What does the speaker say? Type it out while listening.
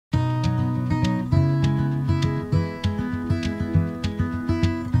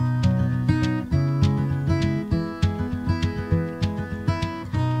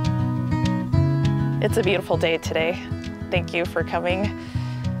It's a beautiful day today. Thank you for coming.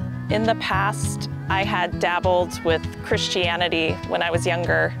 In the past, I had dabbled with Christianity when I was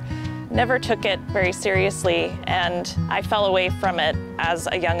younger, never took it very seriously, and I fell away from it as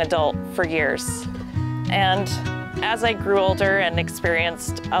a young adult for years. And as I grew older and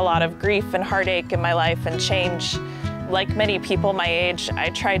experienced a lot of grief and heartache in my life and change, like many people my age,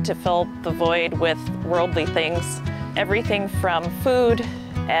 I tried to fill the void with worldly things. Everything from food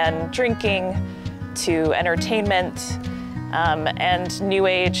and drinking to entertainment, and New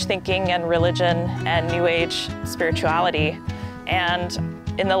Age thinking and religion and New Age spirituality. And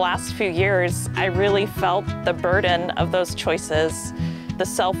in the last few years, I really felt the burden of those choices, the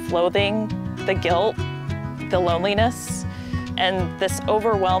self-loathing, the guilt, the loneliness, and this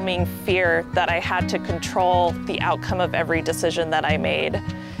overwhelming fear that I had to control the outcome of every decision that I made.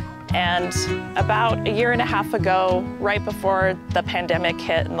 And about a year and a half ago, right before the pandemic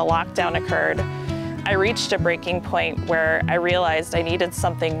hit and the lockdown occurred, I reached a breaking point where I realized I needed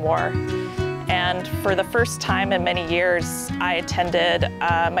something more. And for the first time in many years, I attended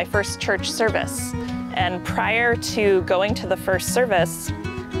my first church service. And prior to going to the first service,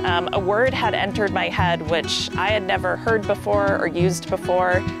 a word had entered my head which I had never heard before or used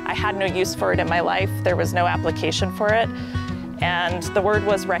before. I had no use for it in my life. There was no application for it. And the word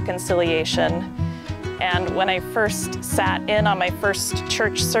was reconciliation. And when I first sat in on my first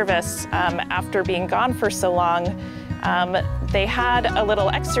church service, after being gone for so long, they had a little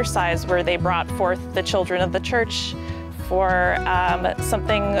exercise where they brought forth the children of the church for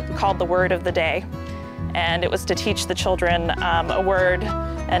something called the word of the day. And it was to teach the children a word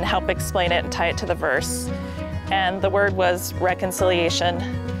and help explain it and tie it to the verse. And the word was reconciliation.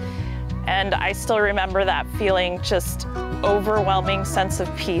 And I still remember that feeling, just overwhelming sense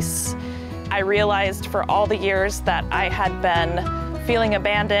of peace. I realized for all the years that I had been feeling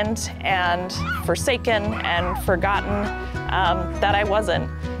abandoned and forsaken and forgotten, that I wasn't.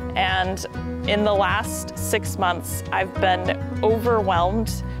 And in the last 6 months, I've been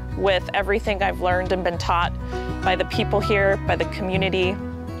overwhelmed with everything I've learned and been taught by the people here, by the community.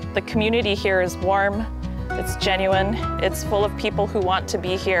 The community here is warm, it's genuine, it's full of people who want to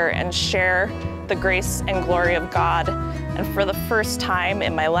be here and share the grace and glory of God. And for the first time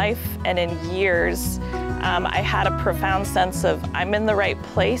in my life and in years, I had a profound sense of I'm in the right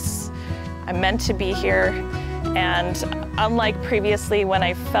place, I'm meant to be here. And unlike previously when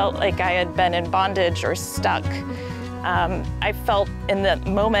I felt like I had been in bondage or stuck, I felt in that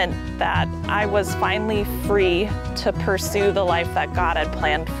moment that I was finally free to pursue the life that God had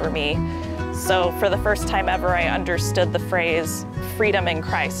planned for me. So for the first time ever, I understood the phrase, freedom in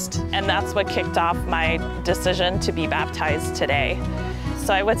Christ. And that's what kicked off my decision to be baptized today.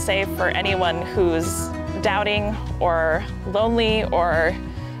 So I would say for anyone who's doubting or lonely or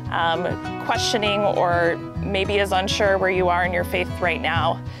questioning or maybe is unsure where you are in your faith right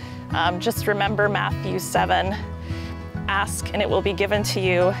now, just remember Matthew 7. Ask and it will be given to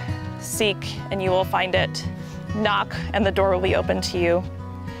you. Seek and you will find it. Knock and the door will be open to you.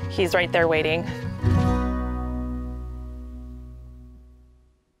 He's right there waiting.